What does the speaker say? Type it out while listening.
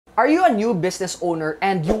Are you a new business owner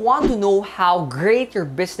and you want to know how great your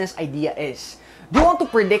business idea is? Do you want to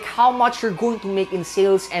predict how much you're going to make in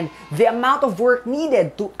sales and the amount of work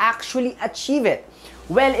needed to actually achieve it?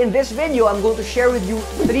 Well, in this video, I'm going to share with you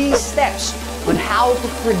 3 steps on how to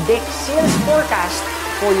predict sales forecast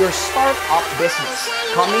for your startup business.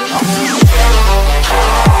 Coming up.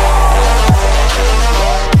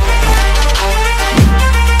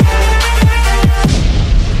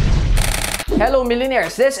 Hello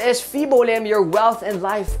millionaires, this is Fibo Lim, your wealth and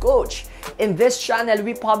life coach. In this channel,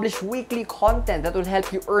 we publish weekly content that will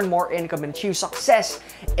help you earn more income and achieve success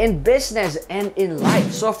in business and in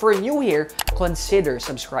life. So if you're new here, consider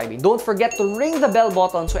subscribing. Don't forget to ring the bell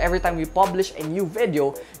button so every time we publish a new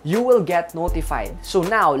video, you will get notified. So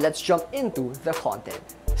now, let's jump into the content.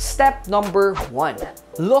 Step number 1.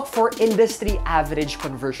 Look for industry average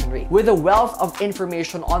conversion rate. With a wealth of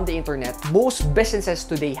information on the internet, most businesses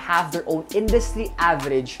today have their own industry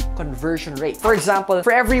average conversion rate. For example,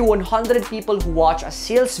 for every 100 people who watch a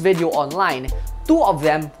sales video online, 2 of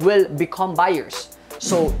them will become buyers.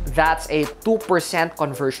 So that's a 2%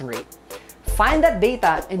 conversion rate. Find that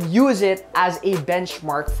data and use it as a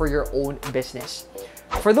benchmark for your own business.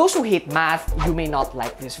 For those who hate math, you may not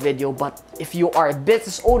like this video, but if you are a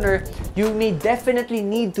business owner, you may definitely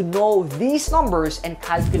need to know these numbers and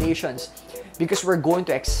calculations because we're going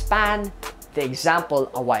to expand the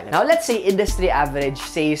example a while. Now, let's say industry average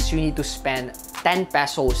says you need to spend 10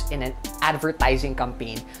 pesos in an advertising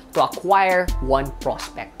campaign to acquire 1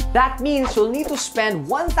 prospect. That means you'll need to spend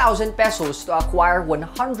 1,000 pesos to acquire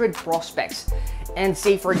 100 prospects. And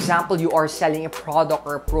say, for example, you are selling a product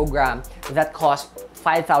or a program that costs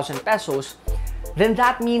 5,000 pesos, then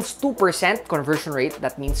that means 2% conversion rate.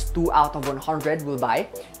 That means 2 out of 100 will buy.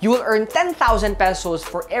 You will earn 10,000 pesos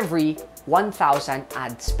for every 1,000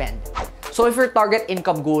 ad spend. So if your target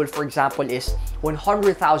income goal, for example, is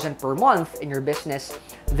 100,000 per month in your business,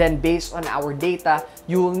 then based on our data,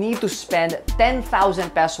 you will need to spend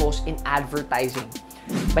 10,000 pesos in advertising.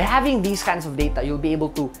 By having these kinds of data, you'll be able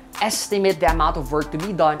to estimate the amount of work to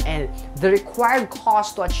be done and the required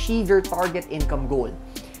cost to achieve your target income goal.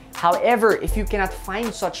 However, if you cannot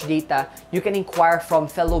find such data, you can inquire from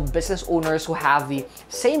fellow business owners who have the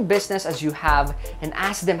same business as you have and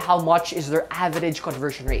ask them how much is their average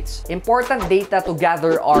conversion rates. Important data to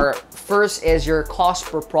gather are, first is your cost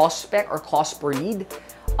per prospect or cost per lead.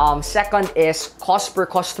 Second is cost per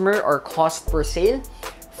customer or cost per sale.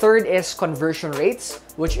 Third is conversion rates,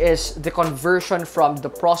 which is the conversion from the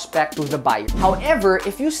prospect to the buyer. However,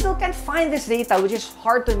 if you still can't find this data, which is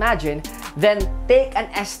hard to imagine, then take an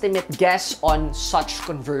estimate guess on such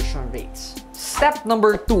conversion rates. Step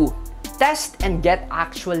number 2. Test and get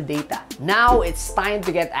actual data. Now it's time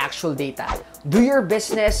to get actual data. Do your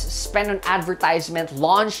business, spend on advertisement,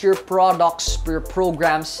 launch your products, your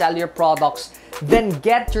programs, sell your products, then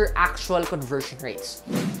get your actual conversion rates.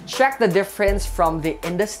 Check the difference from the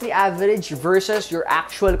industry average versus your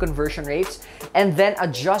actual conversion rates and then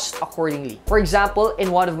adjust accordingly. For example,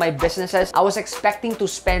 in one of my businesses, I was expecting to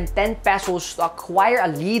spend 10 pesos to acquire a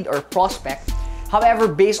lead or prospect. However,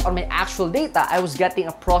 based on my actual data, I was getting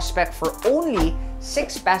a prospect for only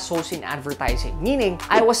 6 pesos in advertising, meaning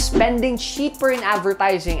I was spending cheaper in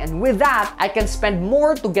advertising, and with that, I can spend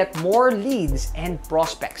more to get more leads and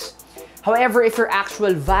prospects. However, if your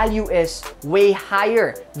actual value is way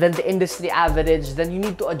higher than the industry average, then you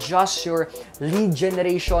need to adjust your lead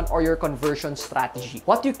generation or your conversion strategy.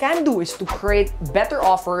 What you can do is to create better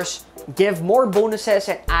offers, give more bonuses,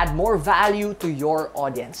 and add more value to your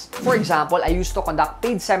audience. For example, I used to conduct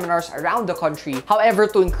paid seminars around the country. However,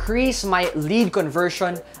 to increase my lead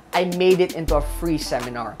conversion, I made it into a free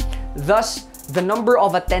seminar. Thus, the number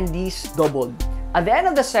of attendees doubled. At the end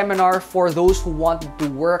of the seminar, for those who wanted to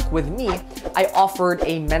work with me, I offered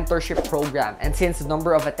a mentorship program. And since the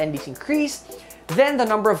number of attendees increased, then the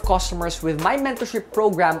number of customers with my mentorship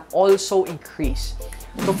program also increased.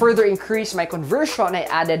 To further increase my conversion, I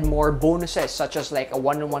added more bonuses such as like a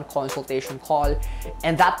one-on-one consultation call,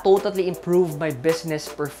 and that totally improved my business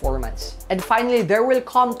performance. And finally, there will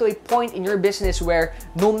come to a point in your business where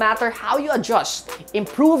no matter how you adjust,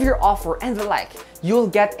 improve your offer and the like, you'll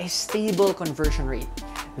get a stable conversion rate.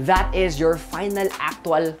 That is your final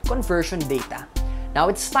actual conversion data. Now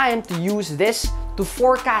it's time to use this to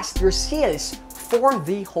forecast your sales for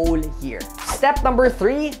the whole year. Step number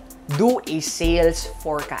 3. Do a sales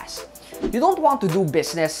forecast. You don't want to do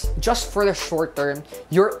business just for the short term,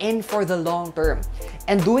 you're in for the long term.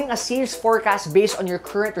 And doing a sales forecast based on your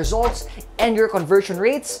current results and your conversion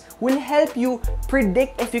rates will help you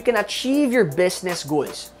predict if you can achieve your business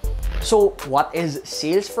goals. So what is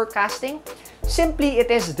sales forecasting? Simply, it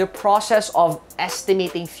is the process of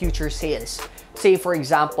estimating future sales. Say, for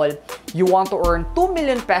example, you want to earn 2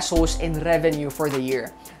 million pesos in revenue for the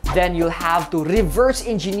year. Then you'll have to reverse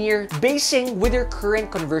engineer basing with your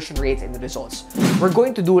current conversion rates and results. We're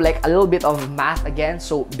going to do like a little bit of math again,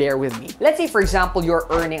 so bear with me. Let's say, for example, you're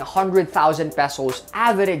earning 100,000 pesos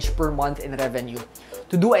average per month in revenue.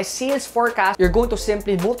 To do a sales forecast, you're going to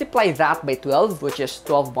simply multiply that by 12, which is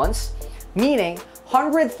 12 months, meaning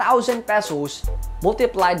 100,000 pesos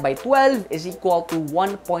multiplied by 12 is equal to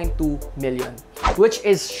 1.2 million, which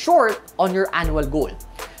is short on your annual goal.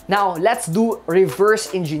 Now, let's do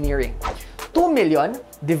reverse engineering. 2 million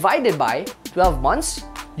divided by 12 months,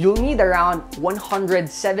 you'll need around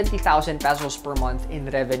 170,000 pesos per month in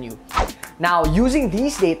revenue. Now, using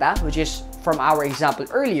these data, which is from our example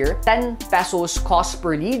earlier, 10 pesos cost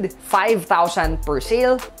per lead, 5,000 per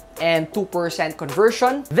sale, and 2%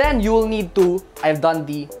 conversion, then you will need to, I've done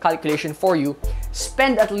the calculation for you,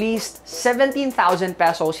 spend at least 17,000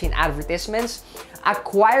 pesos in advertisements,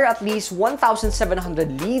 acquire at least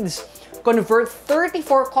 1,700 leads, convert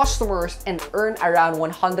 34 customers, and earn around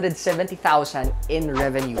 170,000 in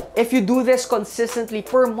revenue. If you do this consistently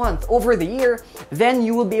per month over the year, then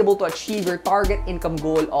you will be able to achieve your target income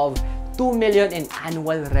goal of 2 million in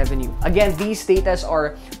annual revenue. Again, these data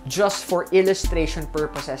are just for illustration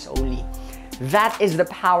purposes only. That is the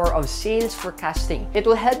power of sales forecasting. It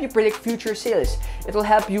will help you predict future sales. It will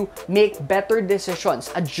help you make better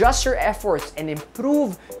decisions, adjust your efforts, and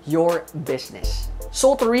improve your business.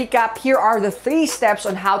 So to recap, here are the 3 steps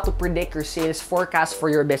on how to predict your sales forecast for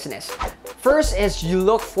your business. First is you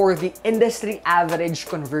look for the industry average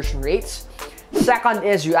conversion rates. Second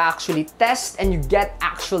is you actually test and you get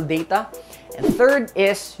actual data. And third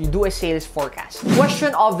is you do a sales forecast.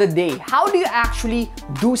 Question of the day: how do you actually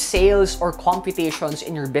do sales or computations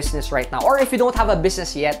in your business right now? Or if you don't have a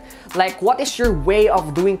business yet, like what is your way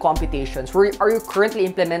of doing computations? Are you currently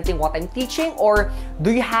implementing what I'm teaching, or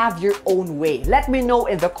do you have your own way? Let me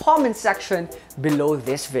know in the comment section below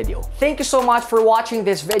this video. Thank you so much for watching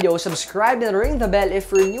this video. Subscribe and ring the bell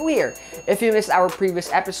if you're new here. If you missed our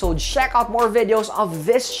previous episode, check out more videos of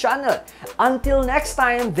this channel. Until next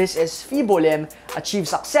time, this is Fibo Lim. Achieve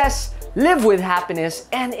success, live with happiness,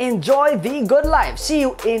 and enjoy the good life. See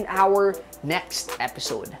you in our next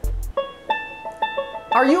episode.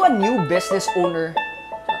 Are you a new business owner?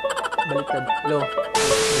 Baliktad. Hello.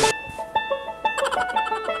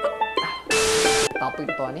 Topic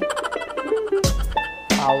ito, ani?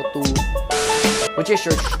 How to... Which is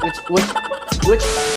your... Which